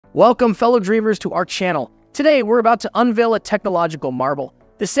Welcome, fellow dreamers, to our channel. Today, we're about to unveil a technological marvel,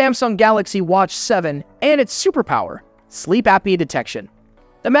 the Samsung Galaxy Watch 7 and its superpower, sleep apnea detection.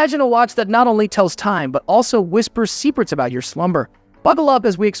 Imagine a watch that not only tells time, but also whispers secrets about your slumber. Buckle up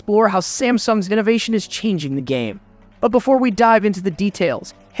as we explore how Samsung's innovation is changing the game. But before we dive into the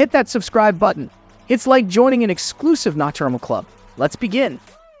details, hit that subscribe button. It's like joining an exclusive nocturnal club. Let's begin.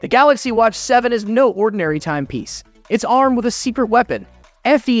 The Galaxy Watch 7 is no ordinary timepiece. It's armed with a secret weapon,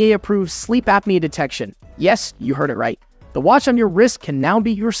 FDA-Approved Sleep Apnea Detection. Yes, you heard it right. The watch on your wrist can now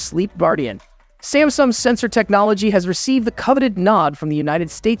be your sleep guardian. Samsung's sensor technology has received the coveted nod from the United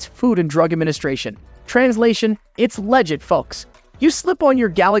States Food and Drug Administration. Translation, it's legit, folks. You slip on your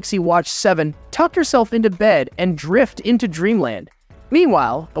Galaxy Watch 7, tuck yourself into bed, and drift into dreamland.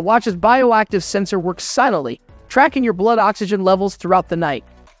 Meanwhile, the watch's bioactive sensor works silently, tracking your blood oxygen levels throughout the night.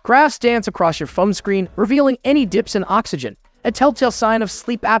 Graphs dance across your phone screen, revealing any dips in oxygen, a telltale sign of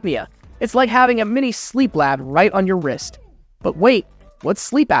sleep apnea. It's like having a mini sleep lab right on your wrist. But wait, what's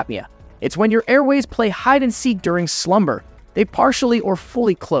sleep apnea? It's when your airways play hide-and-seek during slumber. They partially or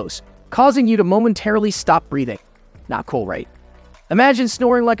fully close, causing you to momentarily stop breathing. Not cool, right? Imagine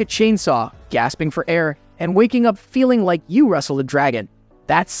snoring like a chainsaw, gasping for air, and waking up feeling like you wrestled a dragon.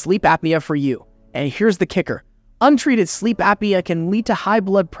 That's sleep apnea for you. And here's the kicker. Untreated sleep apnea can lead to high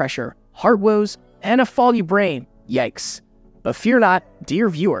blood pressure, heart woes, and a foggy brain. Yikes. But fear not, dear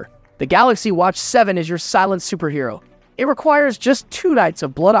viewer. The Galaxy Watch 7 is your silent superhero. It requires just 2 nights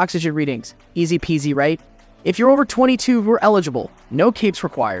of blood oxygen readings. Easy peasy, right? If you're over 22, you're eligible. No capes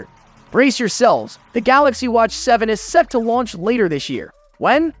required. Brace yourselves. The Galaxy Watch 7 is set to launch later this year.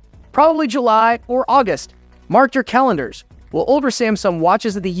 When? Probably July or August. Mark your calendars. Will older Samsung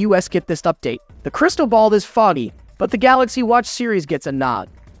watches in the US get this update? The crystal ball is foggy, but the Galaxy Watch series gets a nod.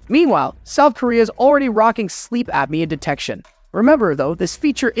 Meanwhile, South Korea is already rocking sleep apnea detection. Remember, though, this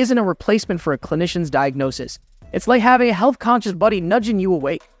feature isn't a replacement for a clinician's diagnosis. It's like having a health-conscious buddy nudging you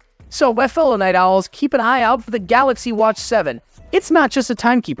awake. So, my fellow night owls, keep an eye out for the Galaxy Watch 7. It's not just a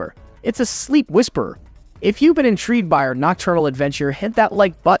timekeeper, it's a sleep whisperer. If you've been intrigued by our nocturnal adventure, hit that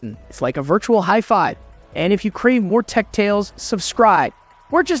like button. It's like a virtual high five. And if you crave more tech tales, subscribe.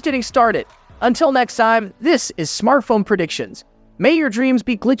 We're just getting started. Until next time, this is Smartphone Predictions. May your dreams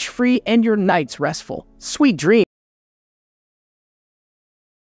be glitch-free and your nights restful. Sweet dreams.